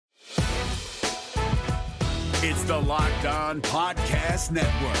It's the Locked On Podcast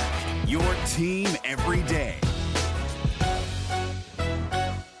Network, your team every day.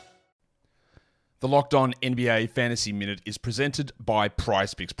 The Locked On NBA Fantasy Minute is presented by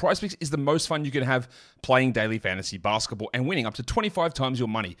PrizePicks. PrizePicks is the most fun you can have playing daily fantasy basketball and winning up to 25 times your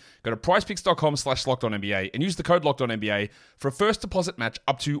money. Go to prizepicks.com/LockedOnNBA and use the code LockedOnNBA for a first deposit match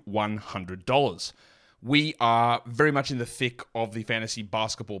up to $100. We are very much in the thick of the fantasy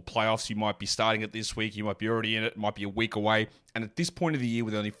basketball playoffs. You might be starting it this week. You might be already in it. It might be a week away. And at this point of the year,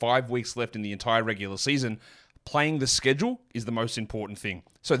 with only 5 weeks left in the entire regular season, playing the schedule is the most important thing.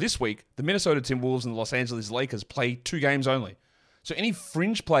 So this week, the Minnesota Timberwolves and the Los Angeles Lakers play 2 games only. So any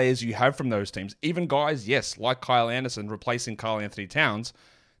fringe players you have from those teams, even guys, yes, like Kyle Anderson replacing Karl Anthony Towns,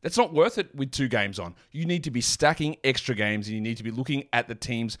 that's not worth it with 2 games on. You need to be stacking extra games, and you need to be looking at the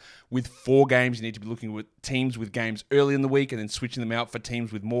teams with 4 games. You need to be looking at teams with games early in the week and then switching them out for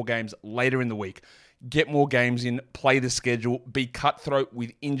teams with more games later in the week. Get more games in, play the schedule, be cutthroat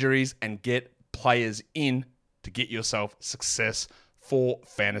with injuries, and get players in to get yourself success for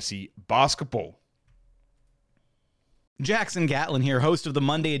fantasy basketball. Jackson Gatlin here, host of the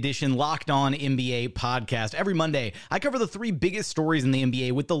Monday edition Locked On NBA podcast. Every Monday, I cover the 3 biggest stories in the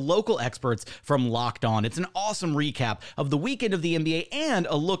NBA with the local experts from Locked On. It's an awesome recap of the weekend of the NBA and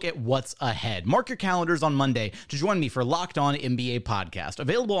a look at what's ahead. Mark your calendars on Monday to join me for Locked On NBA podcast,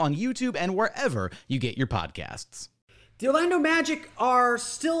 available on YouTube and wherever you get your podcasts. The Orlando Magic are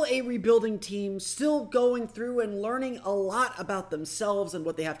still a rebuilding team, still going through and learning a lot about themselves and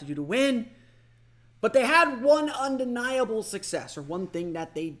what they have to do to win. But they had one undeniable success, or one thing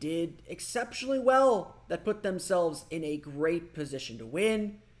that they did exceptionally well that put themselves in a great position to win.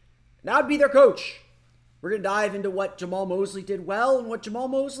 And that would be their coach. We're going to dive into what Jamahl Mosley did well and what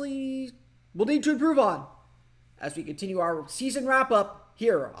Jamahl Mosley will need to improve on as we continue our season wrap-up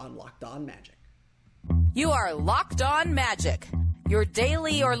here on Locked On Magic. You are Locked On Magic, your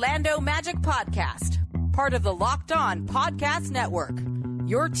daily Orlando Magic podcast, part of the Locked On Podcast Network,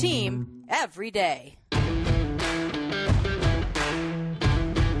 your team every day.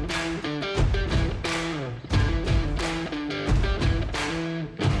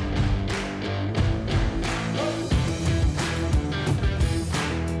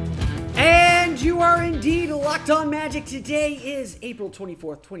 And you are indeed Locked On Magic. Today is April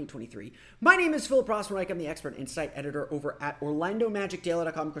 24th, 2023. My name is Philip Rossman-Reich. I'm the expert insight editor over at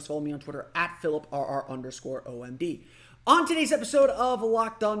OrlandoMagicDaily.com. Of course, follow me on Twitter at PhilipRR_OMD. On today's episode of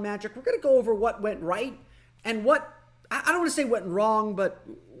Locked On Magic, we're going to go over what went right and what, I don't want to say went wrong, but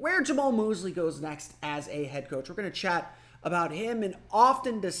where Jamahl Mosley goes next as a head coach. We're going to chat about him, an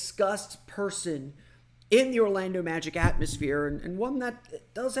often discussed person in the Orlando Magic atmosphere, and one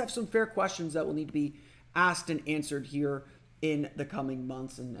that does have some fair questions that will need to be asked and answered here in the coming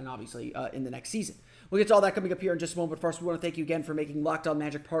months and obviously in the next season. We'll get to all that coming up here in just a moment, but first we want to thank you again for making Locked On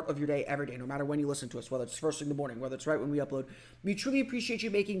Magic part of your day every day, no matter when you listen to us, whether it's first thing in the morning, whether it's right when we upload. We truly appreciate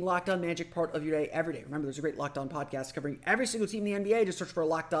you making Locked On Magic part of your day every day. Remember, there's a great Locked On podcast covering every single team in the NBA. Just search for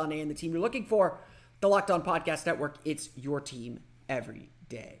Locked On and the team you're looking for. The Locked On Podcast Network, it's your team every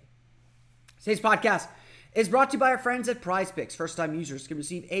day. Today's podcast is brought to you by our friends at PrizePicks. First-time users can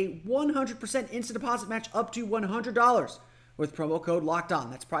receive a 100% instant deposit match up to $100 with promo code Locked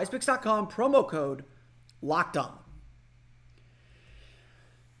On. That's prizepicks.com, promo code Locked On.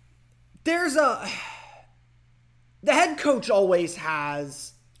 The head coach always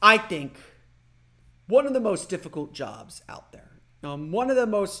has, I think, one of the most difficult jobs out there. One of the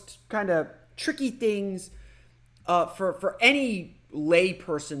most kind of tricky things for any lay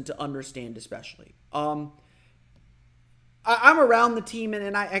person to understand, especially. I'm around the team,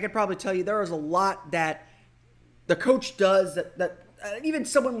 and I could probably tell you there is a lot that the coach does that even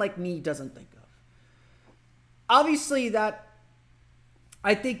someone like me doesn't think of. Obviously, that,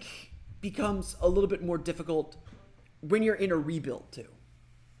 I think, becomes a little bit more difficult when you're in a rebuild, too.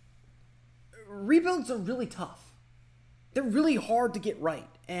 Rebuilds are really tough. They're really hard to get right.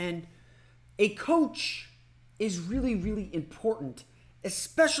 And a coach is really, really important,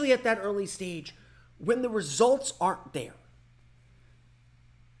 especially at that early stage when the results aren't there.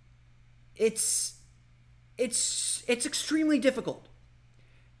 It's extremely difficult.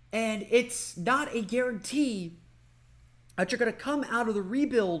 And it's not a guarantee that you're going to come out of the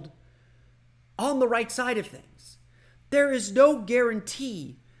rebuild on the right side of things. There is no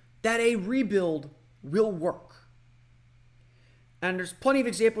guarantee that a rebuild will work. And there's plenty of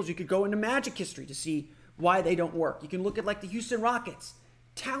examples. You could go into Magic history to see why they don't work. You can look at like the Houston Rockets.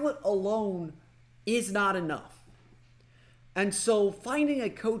 Talent alone is not enough. And so finding a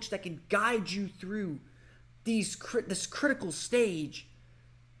coach that can guide you through this critical stage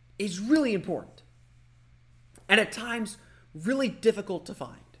is really important. and at times really difficult to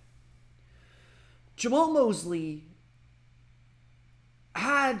find. Jamahl Mosley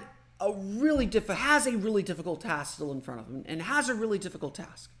has a really difficult task still in front of him, and has a really difficult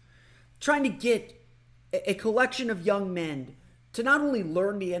task. Trying to get a collection of young men to not only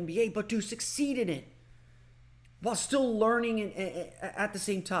learn the NBA, but to succeed in it while still learning at the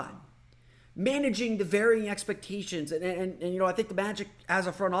same time. Managing the varying expectations. And I think the Magic, as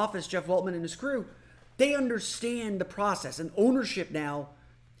a front office, Jeff Weltman and his crew, they understand the process. And ownership now,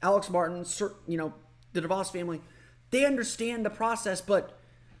 Alex Martin, the DeVos family, they understand the process, but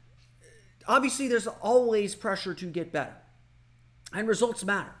obviously there's always pressure to get better. And results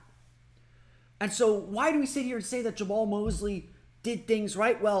matter. And so why do we sit here and say that Jamahl Mosley did things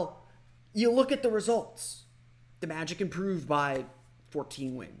right? Well, you look at the results. The Magic improved by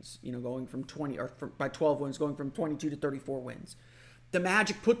 14 wins, going from 20, by 12 wins, going from 22 to 34 wins. The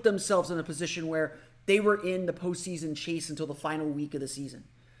Magic put themselves in a position where they were in the postseason chase until the final week of the season.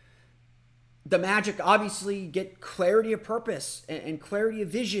 The Magic obviously get clarity of purpose and clarity of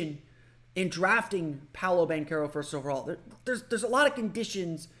vision in drafting Paolo Banchero first overall. There's a lot of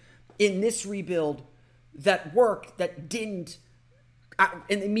conditions in this rebuild that worked that didn't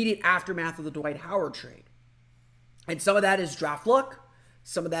in the immediate aftermath of the Dwight Howard trade. And some of that is draft luck.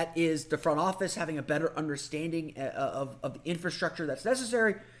 Some of that is the front office having a better understanding of the infrastructure that's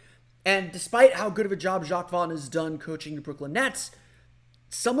necessary. And despite how good of a job Jacques Vaughn has done coaching the Brooklyn Nets,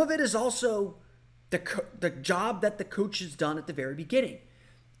 some of it is also the job that the coach has done at the very beginning.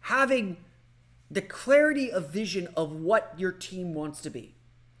 Having the clarity of vision of what your team wants to be.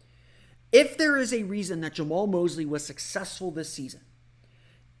 If there is a reason that Jamahl Mosley was successful this season,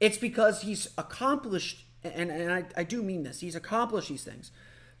 it's because he's accomplished, and I do mean this, he's accomplished these things,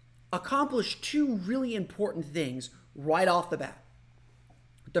 accomplished two really important things right off the bat.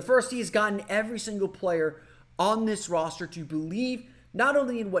 The first, he's gotten every single player on this roster to believe not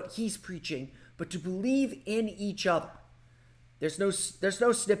only in what he's preaching, but to believe in each other. There's no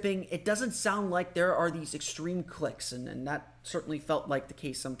snipping. It doesn't sound like there are these extreme cliques, and that certainly felt like the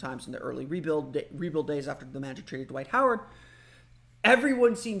case sometimes in the early rebuild days after the Magic traded Dwight Howard.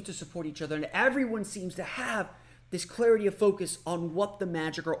 Everyone seems to support each other, and everyone seems to have this clarity of focus on what the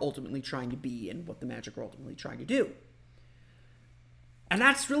Magic are ultimately trying to be and what the Magic are ultimately trying to do. And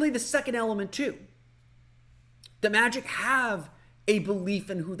that's really the second element too. The Magic have a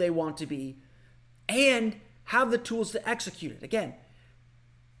belief in who they want to be and have the tools to execute it. Again,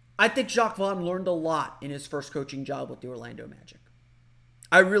 I think Jacques Vaughn learned a lot in his first coaching job with the Orlando Magic.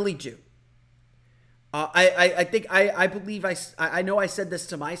 I really do. I believe I know I said this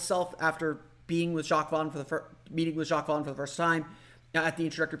to myself after being with Jacques Vaughn meeting with Jacques Vaughn for the first time at the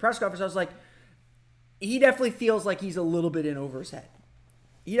introductory press conference. I was like, he definitely feels like he's a little bit in over his head.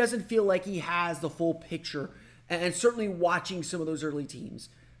 He doesn't feel like he has the full picture, and certainly watching some of those early teams.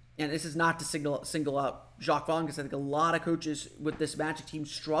 And this is not to single out Jacques Vaughn, because I think a lot of coaches with this Magic team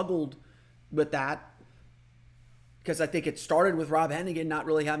struggled with that, because I think it started with Rob Hennigan not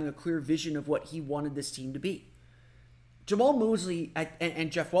really having a clear vision of what he wanted this team to be. Jamahl Mosley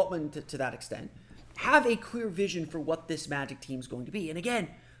and Jeff Weltman, to that extent, have a clear vision for what this Magic team is going to be. And again,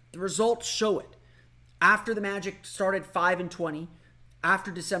 the results show it. After the Magic started 5-20,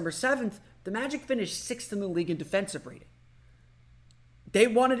 after December 7th, the Magic finished 6th in the league in defensive rating. They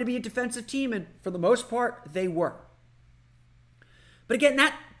wanted to be a defensive team, and for the most part, they were. But again,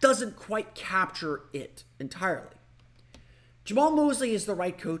 that doesn't quite capture it entirely. Jamahl Mosley is the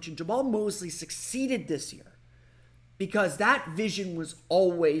right coach, and Jamahl Mosley succeeded this year because that vision was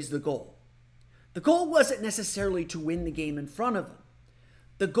always the goal. The goal wasn't necessarily to win the game in front of them.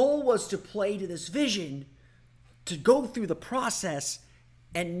 The goal was to play to this vision, to go through the process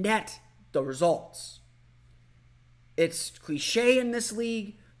and net the results. It's cliche in this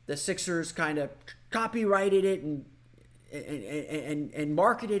league. The Sixers kind of copyrighted it and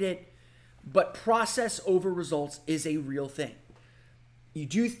marketed it, but process over results is a real thing. You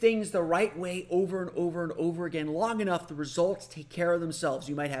do things the right way over and over and over again long enough, the results take care of themselves.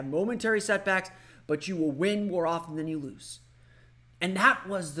 You might have momentary setbacks, but you will win more often than you lose. And that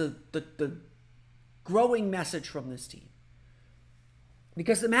was the growing message from this team.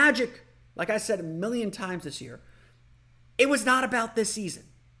 Because the Magic, like I said a million times this year, it was not about this season.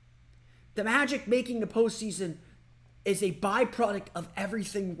 The Magic making the postseason is a byproduct of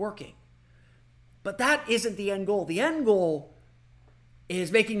everything working. But that isn't the end goal. The end goal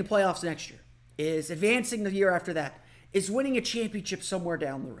is making the playoffs next year, is advancing the year after that, is winning a championship somewhere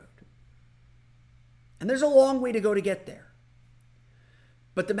down the road. And there's a long way to go to get there.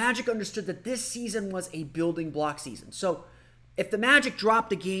 But the Magic understood that this season was a building block season. So If the Magic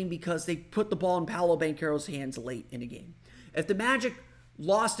dropped a game because they put the ball in Paolo Banchero's hands late in a game, if the Magic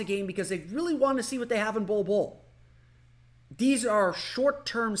lost a game because they really want to see what they have in Bol Bol, these are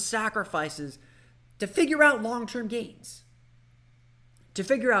short-term sacrifices to figure out long-term gains, to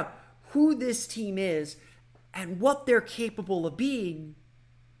figure out who this team is and what they're capable of being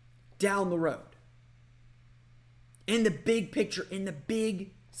down the road. In the big picture, in the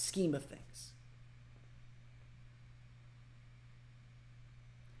big scheme of things.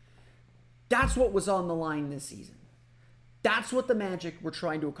 That's what was on the line this season. That's what the Magic were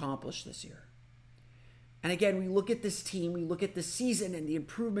trying to accomplish this year. And again, we look at this team, we look at this season and the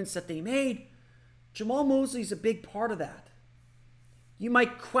improvements that they made. Jamahl Mosley is a big part of that. You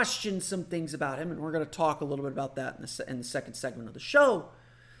might question some things about him, and we're going to talk a little bit about that in the second segment of the show.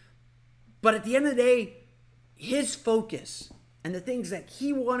 But at the end of the day, his focus and the things that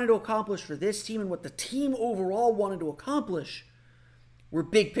he wanted to accomplish for this team and what the team overall wanted to accomplish were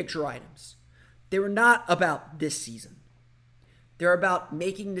big picture items. They were not about this season. They're about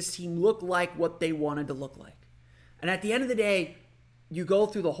making this team look like what they wanted to look like. And at the end of the day, you go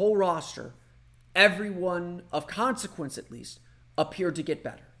through the whole roster, everyone of consequence at least appeared to get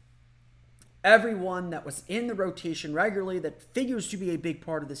better. Everyone that was in the rotation regularly that figures to be a big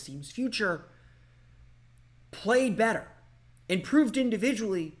part of this team's future played better, improved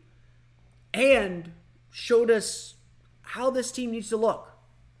individually, and showed us how this team needs to look.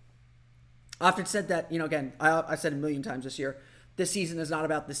 I often said that, again, I said a million times this year, this season is not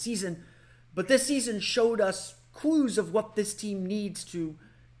about the season, but this season showed us clues of what this team needs to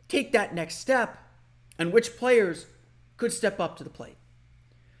take that next step and which players could step up to the plate.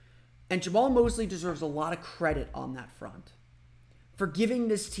 And Jamahl Mosley deserves a lot of credit on that front for giving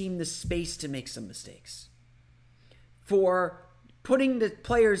this team the space to make some mistakes, for putting the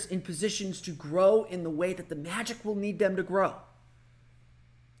players in positions to grow in the way that the Magic will need them to grow,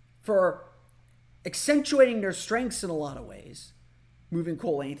 for accentuating their strengths in a lot of ways, moving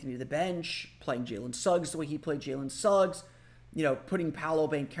Cole Anthony to the bench, playing Jalen Suggs the way he played Jalen Suggs, putting Paolo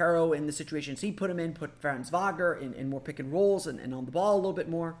Banchero in the situations he put him in, put Franz Wagner in more pick and rolls and on the ball a little bit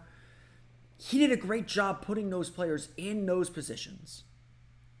more. He did a great job putting those players in those positions.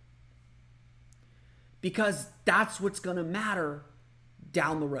 Because that's what's going to matter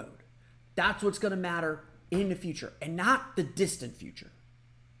down the road. That's what's going to matter in the future, and not the distant future.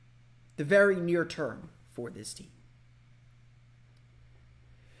 The very near term for this team.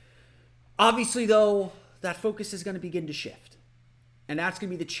 Obviously, though, that focus is going to begin to shift. And that's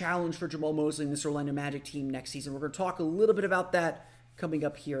going to be the challenge for Jamahl Mosley and this Orlando Magic team next season. We're going to talk a little bit about that coming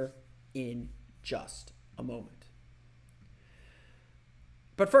up here in just a moment.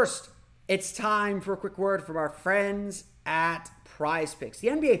 But first, it's time for a quick word from our friends at Prize Picks. The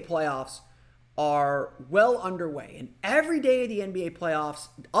NBA playoffs are well underway, and every day of the NBA playoffs,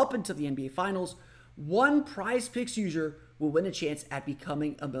 up until the NBA Finals, one Prize Picks user will win a chance at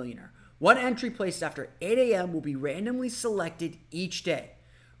becoming a millionaire. One entry placed after 8 a.m. will be randomly selected each day.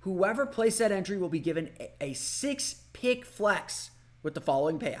 Whoever placed that entry will be given a 6-pick flex with the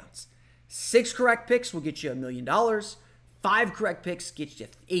following payouts. 6 correct picks will get you $1 million. 5 correct picks get you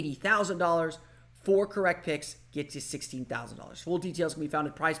 $80,000. 4 correct picks get you $16,000. Full details can be found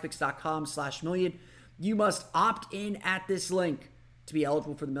at prizepicks.com/million. You must opt in at this link to be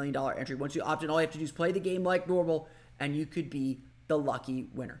eligible for the $1 million entry. Once you opt in, all you have to do is play the game like normal, and you could be the lucky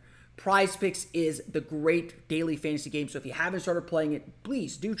winner. Prize Picks is the great daily fantasy game, so if you haven't started playing it,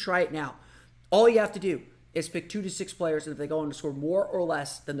 please do try it now. All you have to do is pick 2 to 6 players, and if they go on to score more or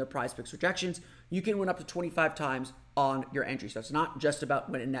less than their Prize Picks projections, you can win up to 25 times on your entry. So it's not just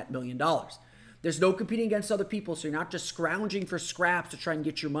about winning that $1 million. There's no competing against other people, so you're not just scrounging for scraps to try and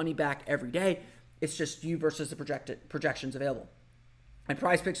get your money back every day. It's just you versus the projections available. And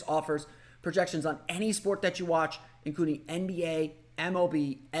Prize Picks offers projections on any sport that you watch, including NBA,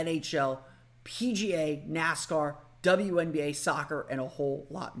 MLB, NHL, PGA, NASCAR, WNBA, soccer, and a whole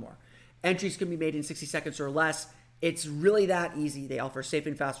lot more. Entries can be made in 60 seconds or less. It's really that easy. They offer safe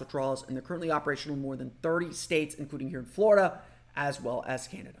and fast withdrawals, and they're currently operational in more than 30 states, including here in Florida, as well as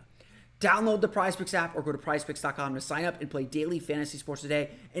Canada. Download the PrizePicks app or go to prizepicks.com to sign up and play daily fantasy sports today.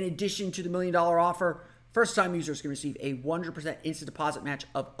 In addition to the $1 million offer, first-time users can receive a 100% instant deposit match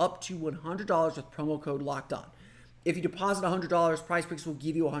of up to $100 with promo code LOCKEDON. If you deposit $100, PrizePicks will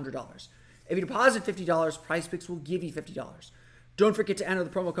give you $100. If you deposit $50, PrizePicks will give you $50. Don't forget to enter the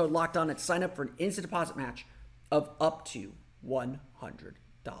promo code LOCKEDON and sign up for an instant deposit match of up to $100.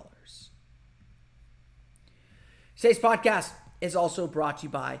 Today's podcast is also brought to you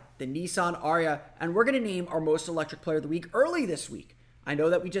by the Nissan Ariya, and we're going to name our most electric player of the week early this week. I know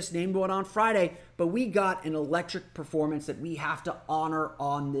that we just named one on Friday, but we got an electric performance that we have to honor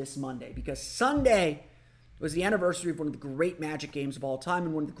on this Monday, because Sunday was the anniversary of one of the great Magic games of all time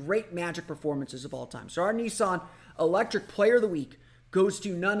and one of the great Magic performances of all time. So our Nissan Electric Player of the Week goes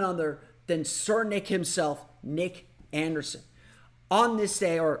to none other than Sir Nick himself, Nick Anderson. On this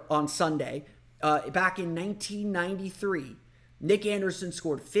day, or on Sunday, back in 1993, Nick Anderson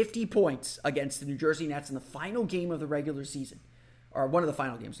scored 50 points against the New Jersey Nets in the final game of the regular season. Or one of the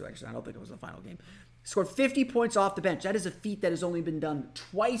final games of the regular season. I don't think it was the final game. Scored 50 points off the bench. That is a feat that has only been done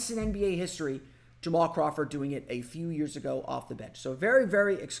twice in NBA history. Jamal Crawford doing it a few years ago off the bench. So a very,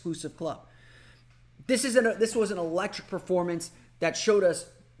 very exclusive club. This was an electric performance that showed us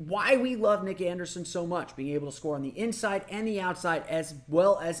why we love Nick Anderson so much, being able to score on the inside and the outside as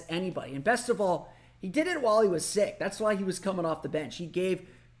well as anybody. And best of all, he did it while he was sick. That's why he was coming off the bench. He gave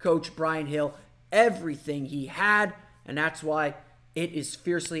Coach Brian Hill everything he had, and that's why it is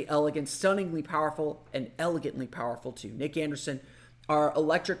fiercely elegant, stunningly powerful, and elegantly powerful too. Nick Anderson, our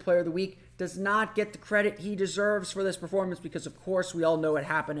Electric Player of the Week, does not get the credit he deserves for this performance because, of course, we all know what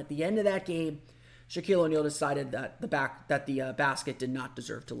happened at the end of that game. Shaquille O'Neal decided that the basket did not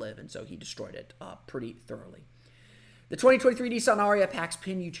deserve to live, and so he destroyed it pretty thoroughly. The 2023 Nissan Ariya packs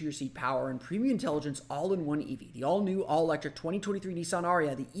pin you to your seat power and premium intelligence all in one EV. The all-new, all-electric 2023 Nissan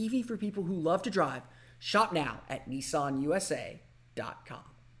Ariya, the EV for people who love to drive. Shop now at nissanusa.com.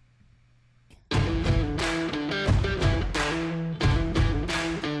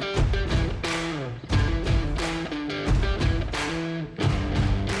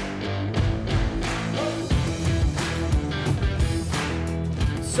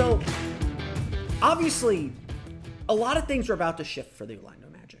 So, obviously, a lot of things are about to shift for the Orlando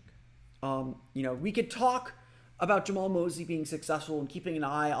Magic. We could talk about Jamahl Mosley being successful and keeping an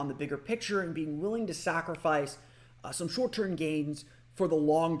eye on the bigger picture and being willing to sacrifice some short-term gains for the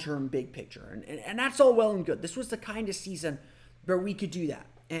long-term big picture. And that's all well and good. This was the kind of season where we could do that.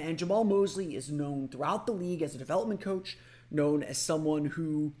 And Jamahl Mosley is known throughout the league as a development coach, known as someone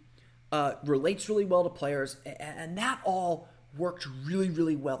who relates really well to players, and that all worked really,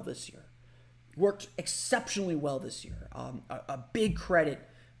 really well this year. Worked exceptionally well this year. A big credit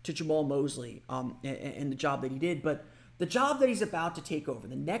to Jamahl Mosley and the job that he did. But the job that he's about to take over,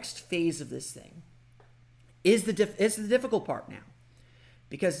 the next phase of this thing, is the difficult part now.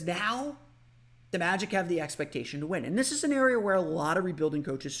 Because now the Magic have the expectation to win. And this is an area where a lot of rebuilding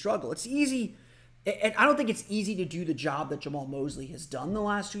coaches struggle. It's easy. And I don't think it's easy to do the job that Jamahl Mosley has done the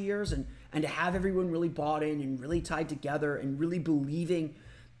last 2 years and to have everyone really bought in and really tied together and really believing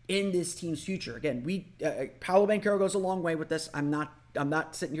in this team's future. Again, Paolo Banchero goes a long way with this. I'm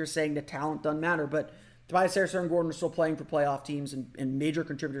not sitting here saying that talent doesn't matter, but Tobias Harris and Gordon are still playing for playoff teams and major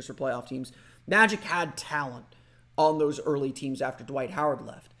contributors for playoff teams. Magic had talent on those early teams after Dwight Howard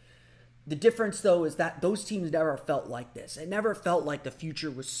left. The difference, though, is that those teams never felt like this. It never felt like the future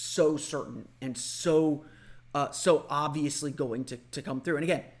was so certain and so obviously going to come through. And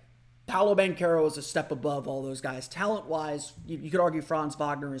again, Paolo Banchero is a step above all those guys. Talent-wise, you could argue Franz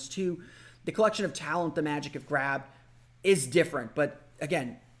Wagner is too. The collection of talent the Magic have grabbed is different. But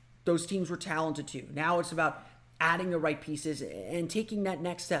again, those teams were talented too. Now it's about adding the right pieces and taking that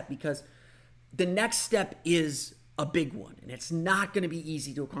next step, because the next step is a big one. And it's not going to be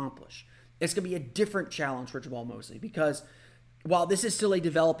easy to accomplish. It's going to be a different challenge for Jamahl Mosley, because while this is still a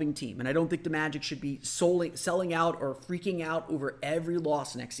developing team, and I don't think the Magic should be solely selling out or freaking out over every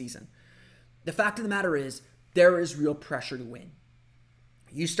loss next season, the fact of the matter is there is real pressure to win.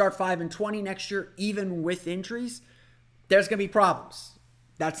 You start 5-20 next year, even with injuries, there's going to be problems.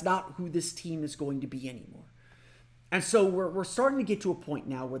 That's not who this team is going to be anymore. And so we're starting to get to a point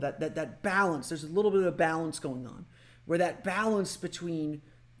now where that balance, there's a little bit of balance going on, where that balance between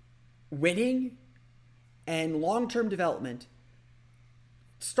winning and long-term development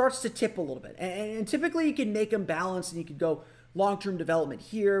starts to tip a little bit. And typically you can make them balance and you can go long-term development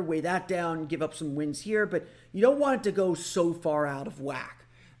here, weigh that down, give up some wins here, but you don't want it to go so far out of whack.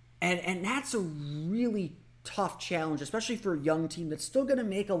 And that's a really tough challenge, especially for a young team that's still going to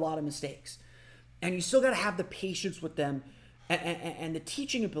make a lot of mistakes. And you still got to have the patience with them and the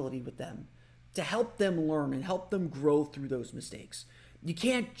teaching ability with them to help them learn and help them grow through those mistakes. You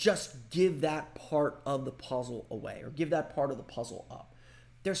can't just give that part of the puzzle away or give that part of the puzzle up.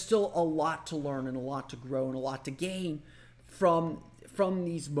 There's still a lot to learn and a lot to grow and a lot to gain from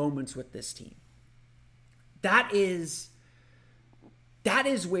these moments with this team. That is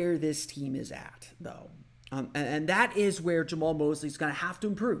where this team is at, though. And that is where Jamahl Mosley's going to have to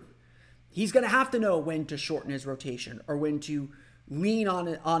improve. He's going to have to know when to shorten his rotation or when to lean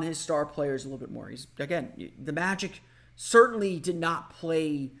on his star players a little bit more. The Magic certainly did not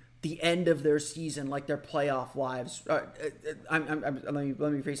play the end of their season like their playoff lives. Let me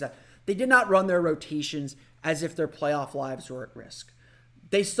rephrase that. They did not run their rotations as if their playoff lives were at risk.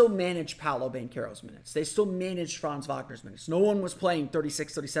 They still managed Paolo Banchero's minutes. They still managed Franz Wagner's minutes. No one was playing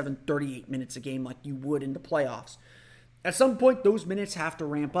 36, 37, 38 minutes a game like you would in the playoffs. At some point, those minutes have to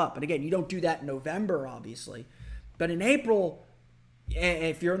ramp up. And again, you don't do that in November, obviously. But in April,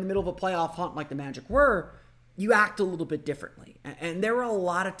 if you're in the middle of a playoff hunt like the Magic were, you act a little bit differently. And there were a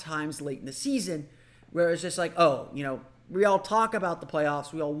lot of times late in the season where it's just like, we all talk about the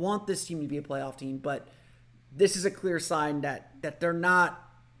playoffs. We all want this team to be a playoff team, but this is a clear sign that they're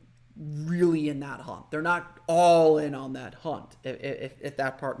not really in that hunt. They're not all in on that hunt, if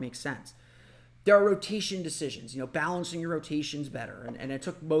that part makes sense. There are rotation decisions, balancing your rotations better. And it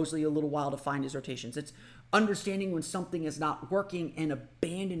took Mosley a little while to find his rotations. It's understanding when something is not working and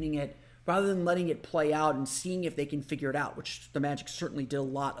abandoning it rather than letting it play out and seeing if they can figure it out, which the Magic certainly did a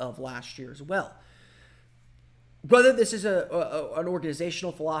lot of last year as well. Whether this is an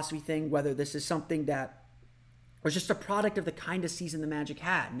organizational philosophy thing, whether this is something that was just a product of the kind of season the Magic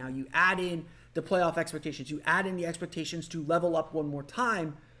had. Now you add in the playoff expectations, you add in the expectations to level up one more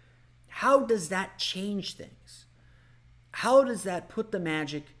time. How does that change things? How does that put the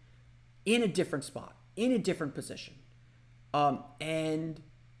Magic in a different spot, in a different position? And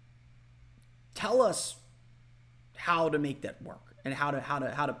tell us how to make that work and how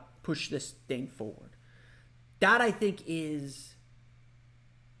to push this thing forward. That I think is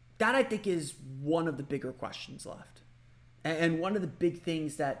one of the bigger questions left. And one of the big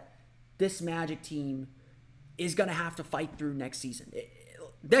things that this Magic team is going to have to fight through next season.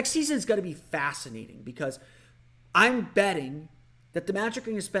 Next season is going to be fascinating because I'm betting that the Magic are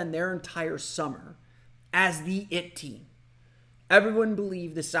going to spend their entire summer as the it team. Everyone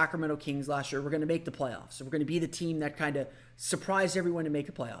believed the Sacramento Kings last year were going to make the playoffs. So we're going to be the team that kind of surprised everyone to make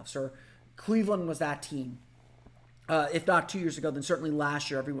the playoffs. Or Cleveland was that team. If not 2 years ago, then certainly last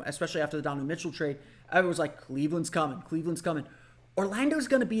year, everyone, especially after the Donovan Mitchell trade, everyone was like, Cleveland's coming. Orlando's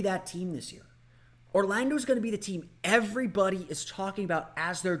going to be that team this year. Orlando's going to be the team everybody is talking about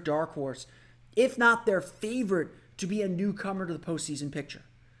as their dark horse, if not their favorite to be a newcomer to the postseason picture.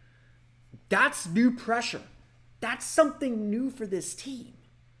 That's new pressure. That's something new for this team.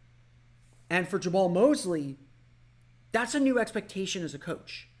 And for Jamahl Mosley, that's a new expectation as a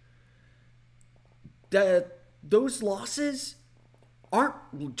coach. Those losses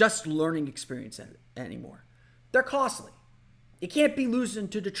aren't just learning experience anymore. They're costly. You can't be losing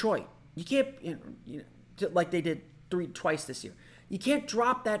to Detroit. You can't, like they did twice this year. You can't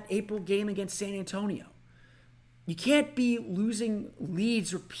drop that April game against San Antonio. You can't be losing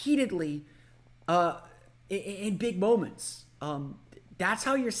leads repeatedly in big moments. That's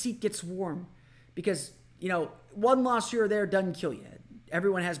how your seat gets warm. Because, one loss here or there doesn't kill you.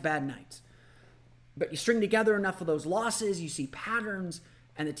 Everyone has bad nights. But you string together enough of those losses, you see patterns,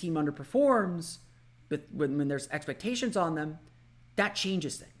 and the team underperforms when there's expectations on them, that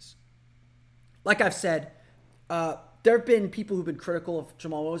changes things. Like I've said, there have been people who've been critical of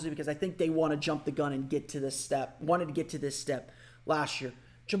Jamahl Mosley because I think they want to jump the gun and wanted to get to this step last year.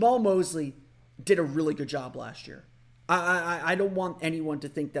 Jamahl Mosley did a really good job last year. I don't want anyone to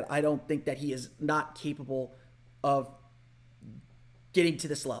think that I don't think that he is not capable of getting to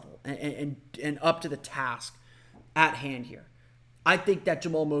this level and up to the task at hand here. I think that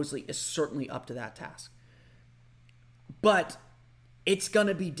Jamahl Mosley is certainly up to that task. But it's going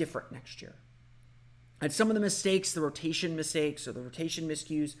to be different next year. And some of the mistakes, the rotation mistakes or the rotation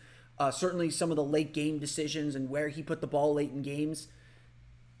miscues, certainly some of the late game decisions and where he put the ball late in games,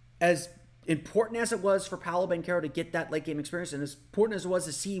 as important as it was for Paolo Banchero to get that late game experience and as important as it was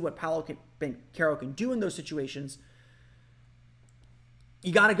to see what Paolo Banchero can do in those situations,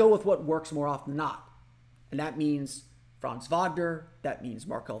 you got to go with what works more often than not. And that means Franz Wagner. That means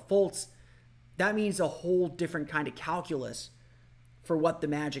Markelle Fultz. That means a whole different kind of calculus for what the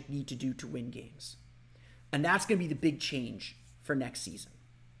Magic need to do to win games. And that's going to be the big change for next season.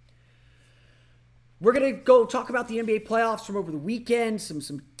 We're going to go talk about the NBA playoffs from over the weekend,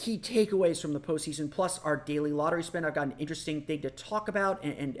 some key takeaways from the postseason, plus our daily lottery spin. I've got an interesting thing to talk about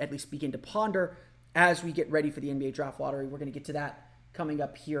and at least begin to ponder as we get ready for the NBA draft lottery. We're going to get to that coming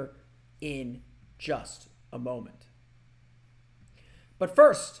up here in just a moment. But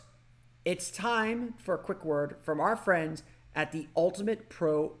first, it's time for a quick word from our friends at the Ultimate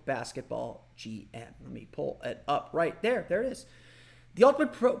Pro Basketball GM. Let me pull it up right there. There it is. The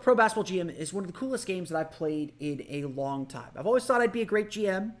Ultimate Pro Basketball GM is one of the coolest games that I've played in a long time. I've always thought I'd be a great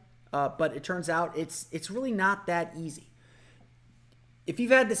GM, but it turns out it's really not that easy. If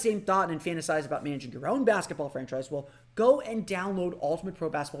you've had the same thought and fantasized about managing your own basketball franchise, well, go and download Ultimate Pro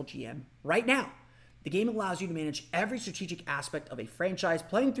Basketball GM right now. The game allows you to manage every strategic aspect of a franchise,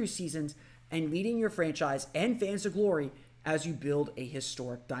 playing through seasons and leading your franchise and fans to glory as you build a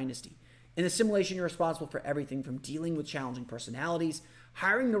historic dynasty. In the simulation, you're responsible for everything from dealing with challenging personalities,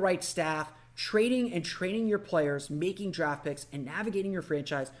 hiring the right staff, trading and training your players, making draft picks, and navigating your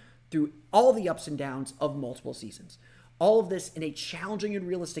franchise through all the ups and downs of multiple seasons. All of this in a challenging and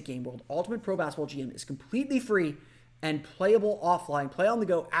realistic game world. Ultimate Pro Basketball GM is completely free and playable offline. Play on the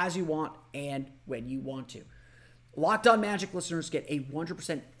go as you want and when you want to. Locked On Magic listeners get a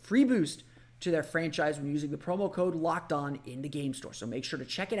 100% free boost to their franchise when using the promo code Locked On in the game store. So make sure to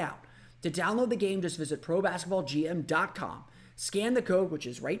check it out. To download the game, just visit probasketballgm.com. Scan the code, which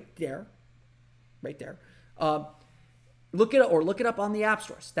is right there. Look it up on the app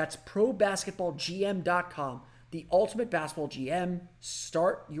stores. That's probasketballgm.com. The ultimate basketball GM.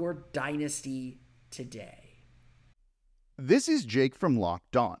 Start your dynasty today. This is Jake from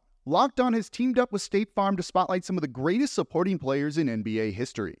Locked On. Locked On has teamed up with State Farm to spotlight some of the greatest supporting players in NBA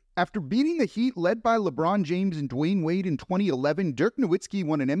history. After beating the Heat led by LeBron James and Dwayne Wade in 2011, Dirk Nowitzki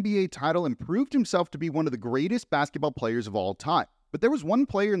won an NBA title and proved himself to be one of the greatest basketball players of all time. But there was one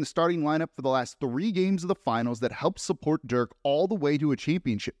player in the starting lineup for the last 3 games of the finals that helped support Dirk all the way to a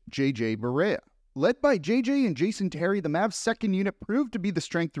championship, JJ Barea. Led by JJ and Jason Terry, the Mavs' second unit proved to be the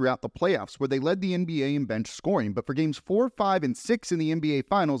strength throughout the playoffs, where they led the NBA in bench scoring. But for games 4, 5, and 6 in the NBA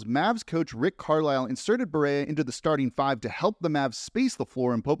Finals, Mavs coach Rick Carlisle inserted Barea into the starting 5 to help the Mavs space the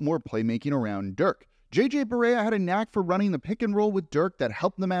floor and put more playmaking around Dirk. JJ Barea had a knack for running the pick and roll with Dirk that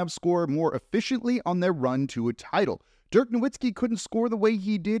helped the Mavs score more efficiently on their run to a title. Dirk Nowitzki couldn't score the way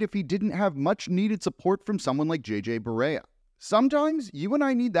he did if he didn't have much needed support from someone like JJ Barea. Sometimes you and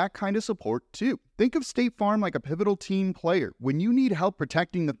I need that kind of support too. Think of State Farm like a pivotal team player. When you need help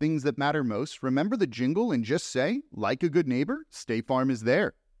protecting the things that matter most, remember the jingle and just say, like a good neighbor, State Farm is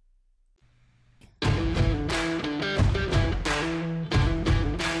there.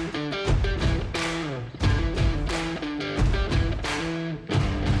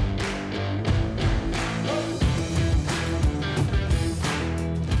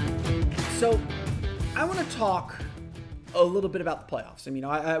 So, I want to talk a little bit about the playoffs. I mean,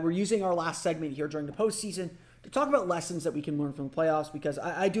 we're using our last segment here during the postseason to talk about lessons that we can learn from the playoffs, because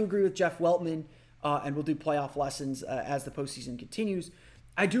I do agree with Jeff Weltman, and we'll do playoff lessons as the postseason continues.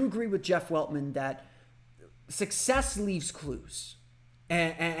 I do agree with Jeff Weltman that success leaves clues,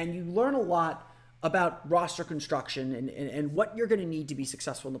 and you learn a lot about roster construction and what you're going to need to be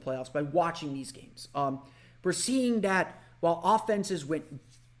successful in the playoffs by watching these games. We're seeing that while offenses went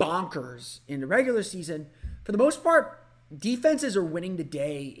bonkers in the regular season, for the most part, defenses are winning the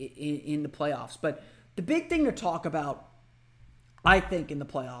day in the playoffs. But the big thing to talk about, I think, in the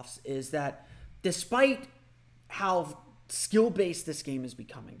playoffs is that despite how skill-based this game is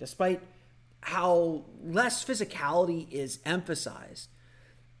becoming, despite how less physicality is emphasized,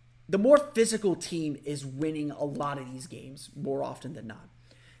 the more physical team is winning a lot of these games more often than not.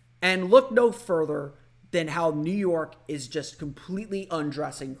 And look no further than how New York is just completely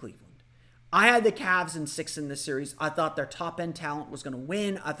undressing Cleveland. I had the Cavs in 6 in this series. I thought their top-end talent was going to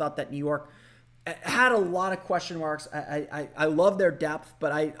win. I thought that New York had a lot of question marks. I love their depth,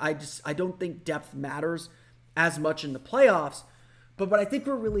 but I don't think depth matters as much in the playoffs. But what I think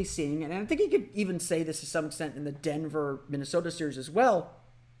we're really seeing, and I think you could even say this to some extent in the Denver-Minnesota series as well,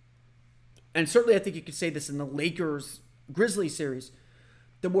 and certainly I think you could say this in the Lakers-Grizzlies series,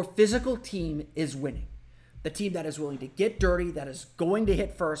 the more physical team is winning. The team that is willing to get dirty, that is going to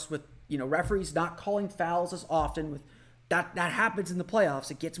hit first with, referees not calling fouls as often. With that happens in the playoffs.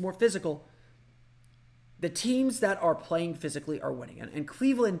 It gets more physical. The teams that are playing physically are winning. And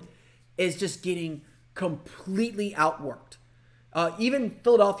Cleveland is just getting completely outworked. Even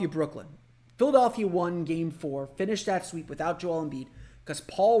Philadelphia-Brooklyn. Philadelphia won Game 4, finished that sweep without Joel Embiid because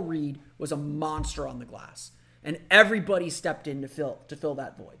Paul Reed was a monster on the glass. And everybody stepped in to fill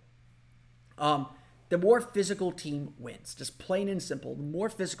that void. The more physical team wins. Just plain and simple, the more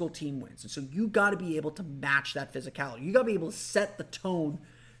physical team wins. And so you got to be able to match that physicality. You got to be able to set the tone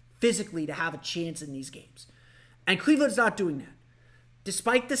physically to have a chance in these games. And Cleveland's not doing that.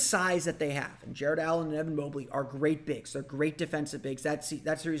 Despite the size that they have, and Jared Allen and Evan Mobley are great bigs. They're great defensive bigs. That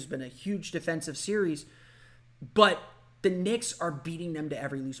series has been a huge defensive series. But the Knicks are beating them to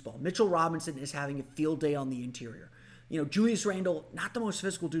every loose ball. Mitchell Robinson is having a field day on the interior. Julius Randle, not the most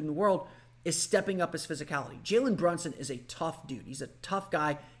physical dude in the world, is stepping up his physicality. Jalen Brunson is a tough dude. He's a tough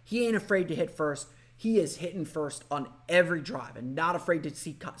guy. He ain't afraid to hit first. He is hitting first on every drive and not afraid to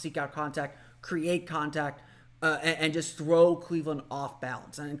seek out contact, create contact, and just throw Cleveland off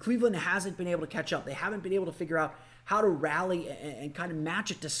balance. And Cleveland hasn't been able to catch up. They haven't been able to figure out how to rally and kind of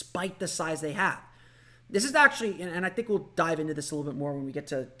match it despite the size they have. This is actually, and I think we'll dive into this a little bit more when we get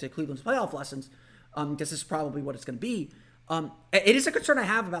to Cleveland's playoff lessons, because this is probably what it's going to be. It is a concern I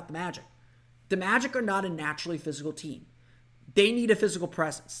have about the Magic. The Magic are not a naturally physical team. They need a physical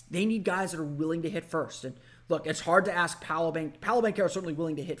presence. They need guys that are willing to hit first. And look, it's hard to ask Paolo Banchero is certainly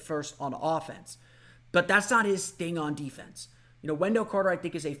willing to hit first on offense, but that's not his thing on defense. Wendell Carter, I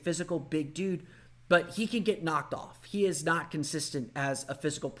think, is a physical big dude, but he can get knocked off. He is not consistent as a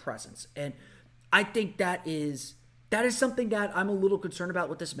physical presence. And I think that is something that I'm a little concerned about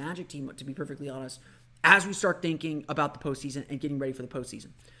with this Magic team, to be perfectly honest, as we start thinking about the postseason and getting ready for the postseason.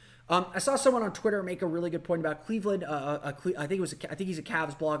 I saw someone on Twitter make a really good point about Cleveland. I think he's a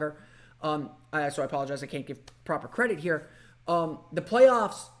Cavs blogger. So I apologize, I can't give proper credit here. The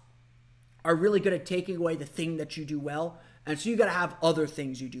playoffs are really good at taking away the thing that you do well, and so you got to have other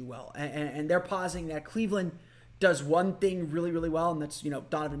things you do well. And they're positing that Cleveland does one thing really, really well, and that's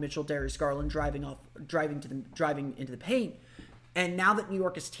Donovan Mitchell, Darius Garland driving into the paint. And now that New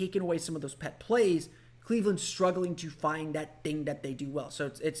York has taken away some of those pet plays, Cleveland's struggling to find that thing that they do well.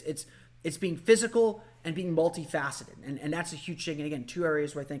 So it's being physical and being multifaceted, and that's a huge thing. And again, two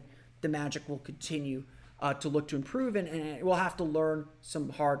areas where I think the Magic will continue to look to improve, and we'll have to learn some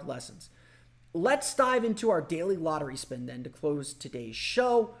hard lessons. Let's dive into our daily lottery spin then to close today's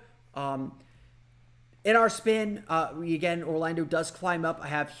show. In our spin, Orlando does climb up. I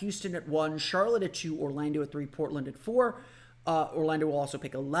have Houston at 1, Charlotte at 2, Orlando at 3, Portland at 4. Orlando will also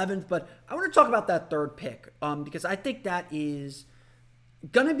pick 11th, but I want to talk about that third pick because I think that is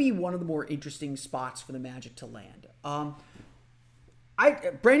going to be one of the more interesting spots for the Magic to land.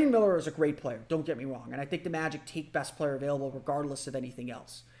 Brandon Miller is a great player, don't get me wrong, and I think the Magic take best player available regardless of anything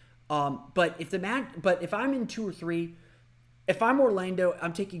else. But if I'm in 2 or 3, if I'm Orlando,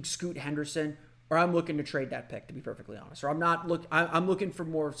 I'm taking Scoot Henderson, or I'm looking to trade that pick, to be perfectly honest. Or I'm looking for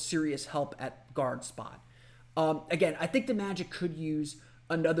more serious help at guard spot. Again, I think the Magic could use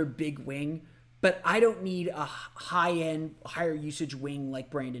another big wing, but I don't need a high-end, higher usage wing like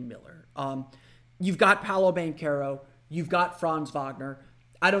Brandon Miller. You've got Paolo Banchero, you've got Franz Wagner.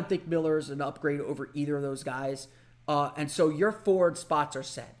 I don't think Miller is an upgrade over either of those guys. And so your forward spots are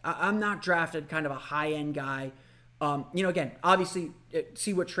set. I'm not drafted kind of a high-end guy. Again, obviously,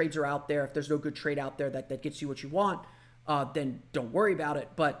 see what trades are out there. If there's no good trade out there that gets you what you want, then don't worry about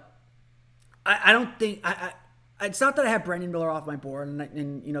it. But I don't think it's not that I have Brandon Miller off my board,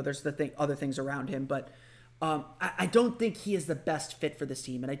 and there's other things around him, but I don't think he is the best fit for this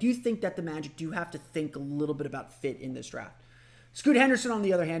team, and I do think that the Magic do have to think a little bit about fit in this draft. Scoot Henderson, on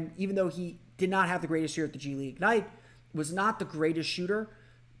the other hand, even though he did not have the greatest year at the G League Ignite, was not the greatest shooter.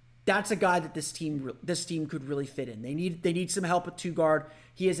 That's a guy that this team could really fit in. They need some help at 2 guard.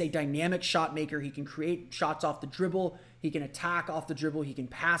 He is a dynamic shot maker. He can create shots off the dribble. He can attack off the dribble. He can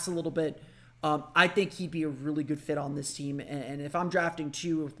pass a little bit. I think he'd be a really good fit on this team. And if I'm drafting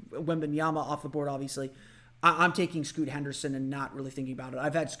 2, Wembanyama off the board, obviously, I'm taking Scoot Henderson and not really thinking about it.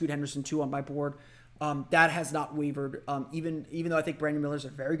 I've had Scoot Henderson 2 on my board. That has not wavered. Even though I think Brandon Miller's a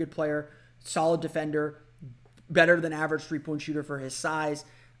very good player, solid defender, better than average 3-point shooter for his size,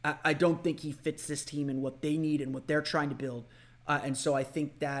 I don't think he fits this team and what they need and what they're trying to build. And so I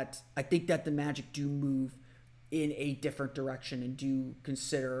think that the Magic do move in a different direction and do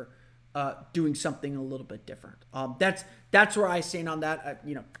consider doing something a little bit different. That's where I stand on that.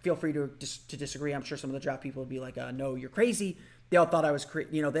 Feel free to disagree. I'm sure some of the draft people would be like, "No, you're crazy." They all thought I was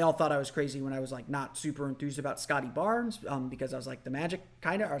crazy when I was like not super enthused about Scotty Barnes because I was like, the Magic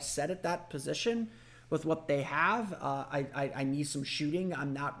kind of are set at that position with what they have. I need some shooting.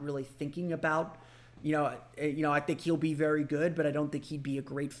 I'm not really thinking about. I think he'll be very good, but I don't think he'd be a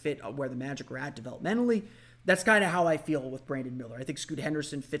great fit where the Magic are at developmentally. That's kind of how I feel with Brandon Miller. I think Scoot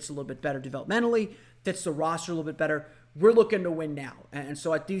Henderson fits a little bit better developmentally, fits the roster a little bit better. We're looking to win now. And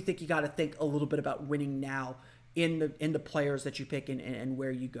so I do think you got to think a little bit about winning now in the players that you pick and where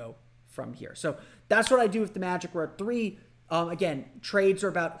you go from here. So that's what I do with the Magic. We're at 3. Again, trades are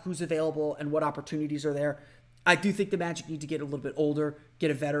about who's available and what opportunities are there. I do think the Magic need to get a little bit older, get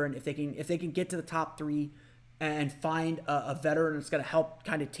a veteran. If they can get to the top 3 and find a veteran that's going to help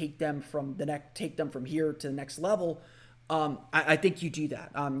kind of take them from here to the next level, I think you do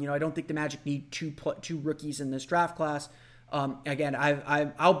that. I don't think the Magic need two rookies in this draft class. Again,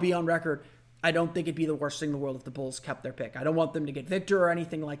 I'll be on record. I don't think it'd be the worst thing in the world if the Bulls kept their pick. I don't want them to get Victor or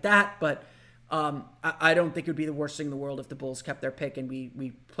anything like that, but I don't think it would be the worst thing in the world if the Bulls kept their pick and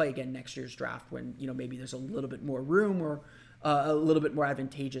we play again next year's draft when maybe there's a little bit more room or a little bit more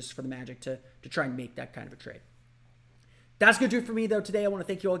advantageous for the Magic to try and make that kind of a trade. That's going to do it for me, though, today. I want to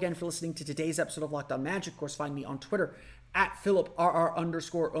thank you all again for listening to today's episode of Locked On Magic. Of course, find me on Twitter at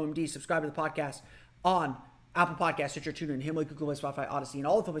PhilipRR_OMD. Subscribe to the podcast on Apple Podcasts, Stitcher, TuneIn, Himalaya, Google Play, Spotify, Odyssey, and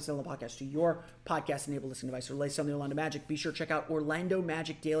all the places on the podcast to your podcast-enabled listening device. For the latest on the Orlando Magic, be sure to check out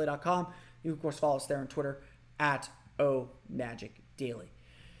OrlandoMagicDaily.com. You can, of course, follow us there on Twitter at OMagicDaily.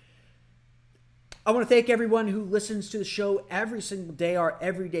 I want to thank everyone who listens to the show every single day, our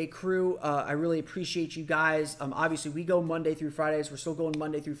everyday crew. I really appreciate you guys. Obviously, we go Monday through Fridays. We're still going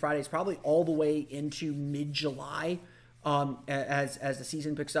Monday through Fridays, probably all the way into mid-July as the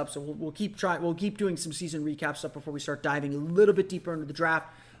season picks up. So we'll keep trying. We'll keep doing some season recap stuff before we start diving a little bit deeper into the draft.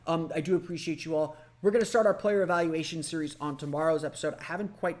 I do appreciate you all. We're going to start our player evaluation series on tomorrow's episode. I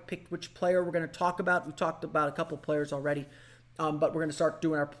haven't quite picked which player we're going to talk about. We've talked about a couple players already. But we're going to start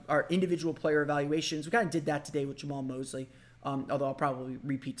doing our individual player evaluations. We kind of did that today with Jamahl Mosley, although I'll probably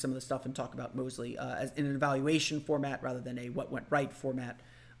repeat some of the stuff and talk about Mosley as in an evaluation format rather than a what went right format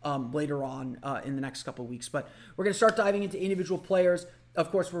later on in the next couple of weeks. But we're going to start diving into individual players.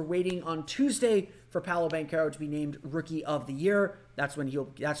 Of course, we're waiting on Tuesday for Paolo Banchero to be named Rookie of the Year. That's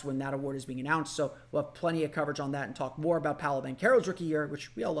when that award is being announced. So we'll have plenty of coverage on that and talk more about Paolo Banchero's Rookie Year,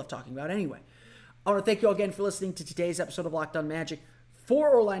 which we all love talking about anyway. I want to thank you all again for listening to today's episode of Locked On Magic.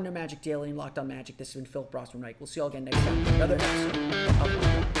 For Orlando Magic Daily and Locked On Magic, this has been Philip Rossman-Reich. We'll see you all again next time for another episode of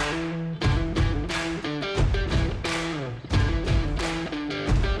Locked On.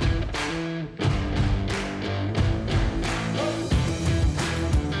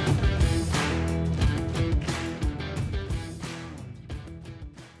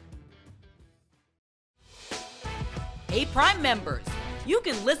 Hey, Prime members. You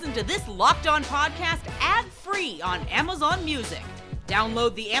can listen to this Locked On podcast ad-free on Amazon Music.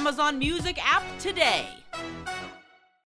 Download the Amazon Music app today.